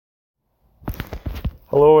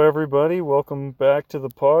Hello, everybody. Welcome back to the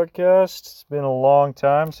podcast. It's been a long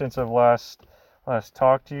time since I've last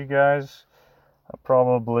talked to you guys.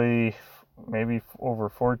 Probably maybe over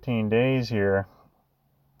 14 days here.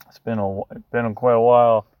 It's been quite a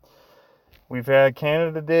while. We've had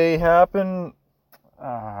Canada Day happen,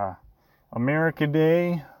 America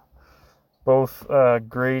Day, both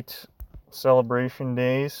great celebration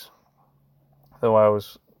days. Though I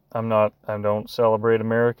don't celebrate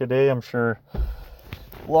America Day. I'm sure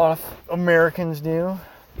a lot of Americans do.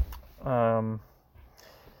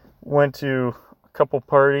 Went to a couple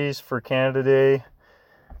parties for Canada Day.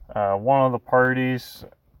 One of the parties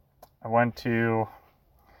I went to,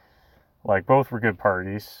 both were good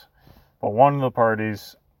parties, but one of the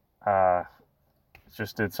parties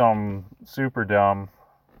just did something super dumb.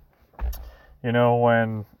 You know,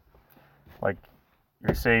 when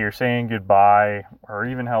you're saying goodbye or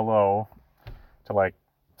even hello to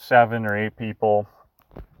 7 or 8 people,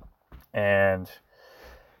 and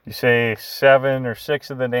you say 7 or 6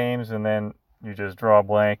 of the names, and then you just draw a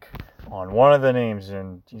blank on one of the names,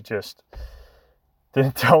 and you just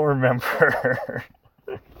don't remember.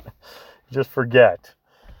 You just forget.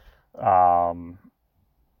 It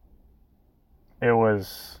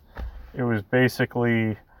was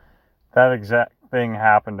basically that exact thing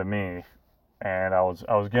happened to me, and I was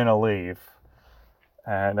gonna leave,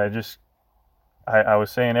 and I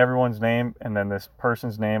was saying everyone's name, and then this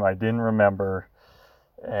person's name I didn't remember,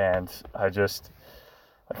 and I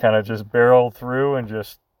kind of just barreled through and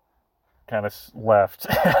just kind of left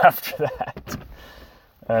after that.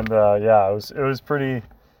 And it was pretty.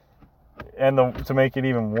 And to make it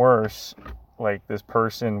even worse, this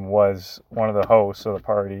person was one of the hosts of the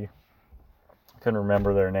party. Couldn't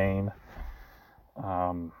remember their name.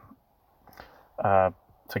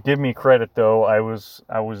 To give me credit, though, I was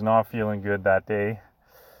not feeling good that day.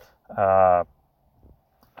 I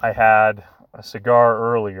had a cigar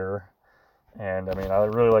earlier, and I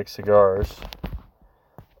really like cigars.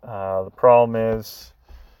 The problem is,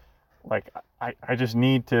 I just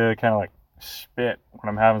need to kind of spit when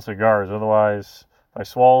I'm having cigars. Otherwise, if I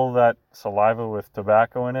swallow that saliva with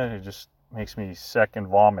tobacco in it, it just makes me sick and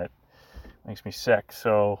vomit. Makes me sick.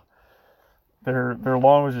 So their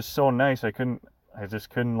lawn was just so nice. I just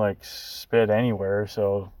couldn't spit anywhere.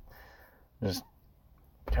 So just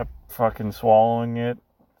kept fucking swallowing it,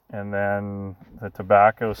 and then the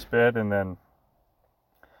tobacco spit, and then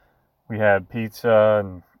we had pizza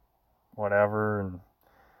and whatever, and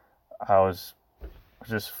I was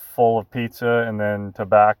just full of pizza and then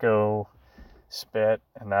tobacco spit,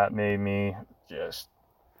 and that made me just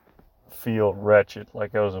feel wretched,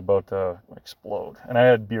 like I was about to explode. And I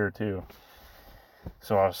had beer too,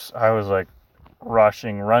 so I was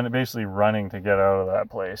basically running to get out of that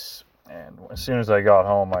place. And as soon as I got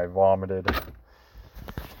home, I vomited.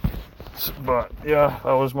 But yeah,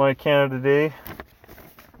 that was my Canada Day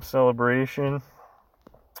celebration.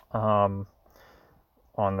 On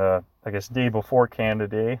the, day before Canada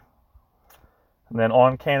Day. And then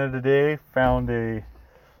on Canada Day, found a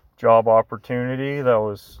job opportunity that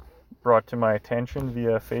was brought to my attention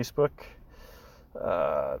via Facebook.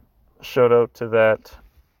 Shout out to that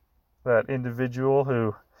individual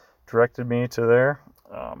who directed me to there.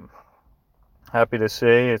 Happy to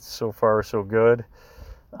say it's so far so good.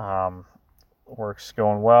 Work's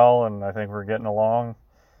going well, and I think we're getting along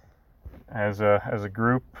as a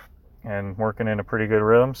group and working in a pretty good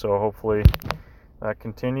rhythm, so hopefully that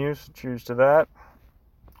continues. Cheers to that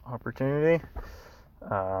opportunity.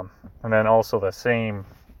 And then also the same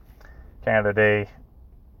Canada Day,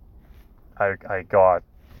 I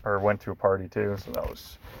went to a party too, so that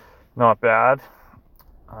was not bad.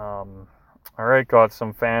 Alright, got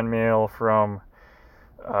some fan mail from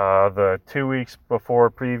the 2 weeks before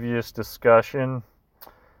previous discussion.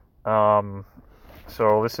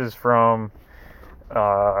 So this is from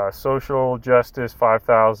Social Justice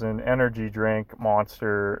 5000 Energy Drink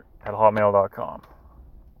Monster at hotmail.com.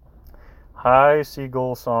 Hi,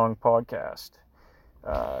 Seagull Song Podcast.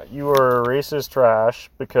 You are racist trash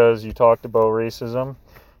because you talked about racism.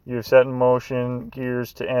 You have set in motion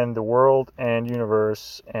gears to end the world and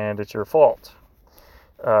universe, and it's your fault.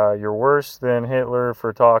 You're worse than Hitler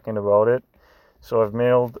for talking about it, so I've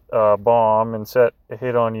mailed a bomb and set a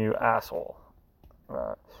hit on you, asshole.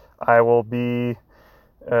 I will be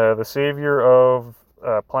the savior of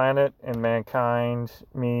planet and mankind,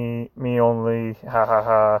 me only, ha ha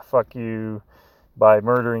ha, fuck you, by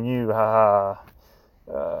murdering you, ha ha.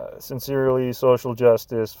 Sincerely, Social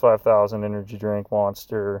Justice 5000 Energy Drink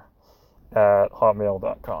Monster at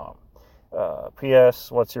hotmail.com.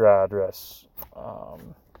 P.S. What's your address?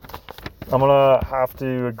 I'm gonna have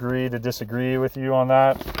to agree to disagree with you on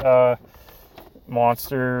that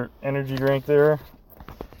Monster energy drink there,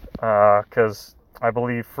 because I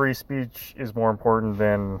believe free speech is more important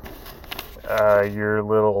than your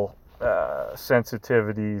little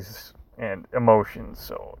sensitivities and emotions.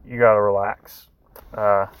 So you gotta relax.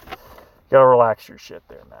 Gotta relax your shit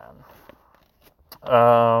there,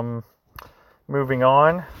 man. Moving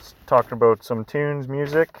on, talking about some tunes,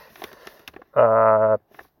 music.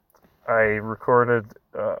 I recorded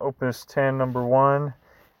Opus 10 number 1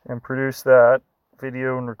 and produced that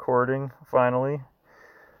video and recording finally.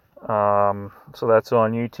 So that's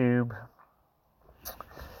on YouTube.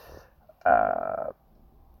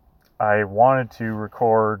 I wanted to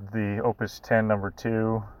record the Opus 10 number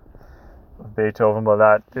 2 of Beethoven, but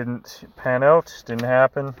that didn't pan out, didn't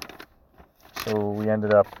happen. So we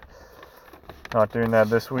ended up not doing that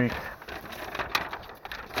this week.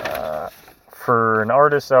 For an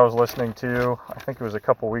artist I was listening to, I think it was a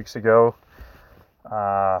couple weeks ago,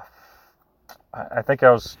 I think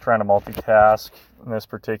I was trying to multitask in this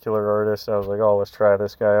particular artist. I was like, oh, let's try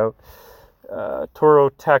this guy out.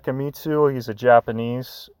 Toru Takemitsu, he's a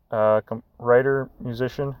Japanese writer,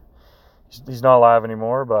 musician. He's not alive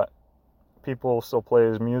anymore, but people still play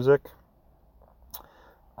his music.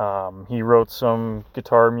 He wrote some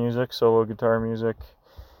guitar music, solo guitar music,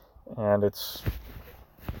 and it's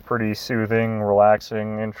pretty soothing,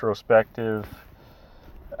 relaxing, introspective,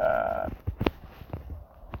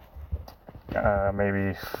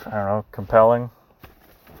 maybe, I don't know, compelling.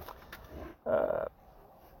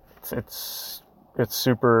 It's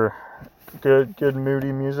super good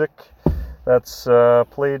moody music. That's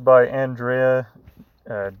played by Andrea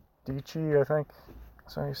Dici, I think.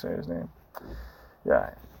 That's how you say his name. Yeah,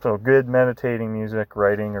 so good meditating music,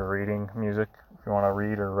 writing or reading music, if you want to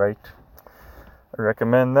read or write. I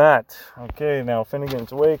recommend that. Okay, now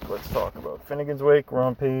Finnegan's Wake. Let's talk about Finnegan's Wake. We're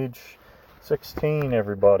on page 16,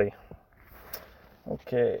 everybody.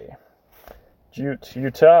 Okay. Jute,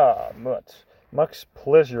 Utah, Mutt. Mux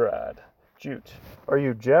Pleasurad. Jute. Are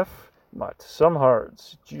you Jeff? Mutt. Some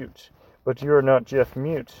hards. Jute. But you are not Jeff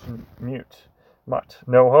Mute. Mutt.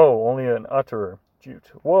 No ho, only an utterer.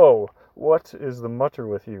 Jute. Whoa, what is the mutter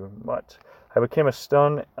with you? Mutt. I became a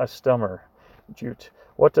stummer. Jute.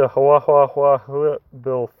 What a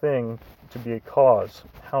horrible thing to be a cause.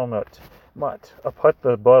 Helmut. Mutt. Uput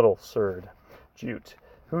the bottle, sird. Jute.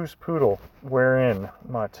 Whose poodle? Wherein?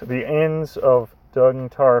 Mutt. The ends of dung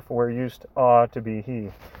tarf where used to be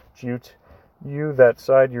he. Jute. You that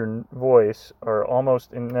side your voice are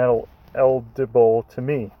almost inaudible to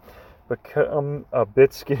me. Become a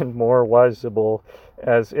bit skin more wiseable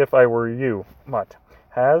as if I were you. Mutt.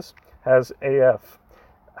 Has AF.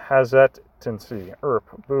 Hazetancy.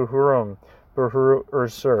 Buhurum.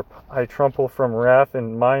 Usurp. I tremble from wrath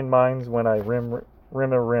in mine minds when I rim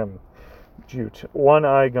a rim. Jute. One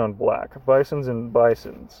eye gone black. Bisons and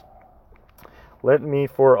bisons. Let me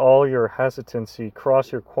for all your hesitancy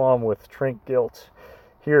cross your qualm with trank guilt.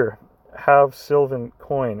 Here, have sylvan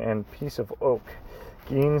coin and piece of oak.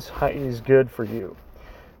 Geens is good for you.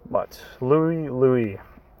 Mutt. Louis,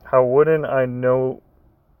 how wouldn't I know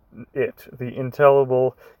it, the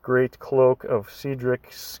intelligible great cloak of Cedric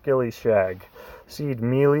Skillyshag, seed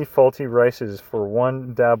mealy faulty rices for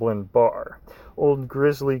one Dablin bar. Old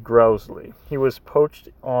Grizzly Grousley, he was poached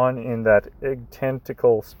on in that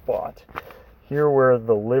egg-tentacle spot. Here where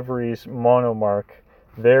the livery's monomark,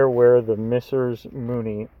 there where the Messrs.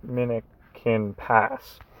 Mooney Minnick can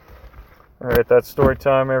pass. Alright, that's story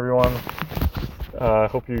time, everyone. I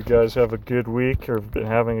hope you guys have a good week, or been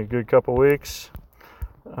having a good couple weeks.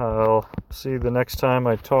 I'll see you the next time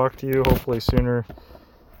I talk to you, hopefully sooner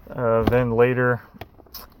than later,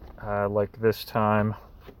 like this time.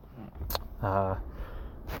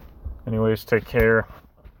 Anyways, take care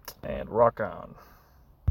and rock on.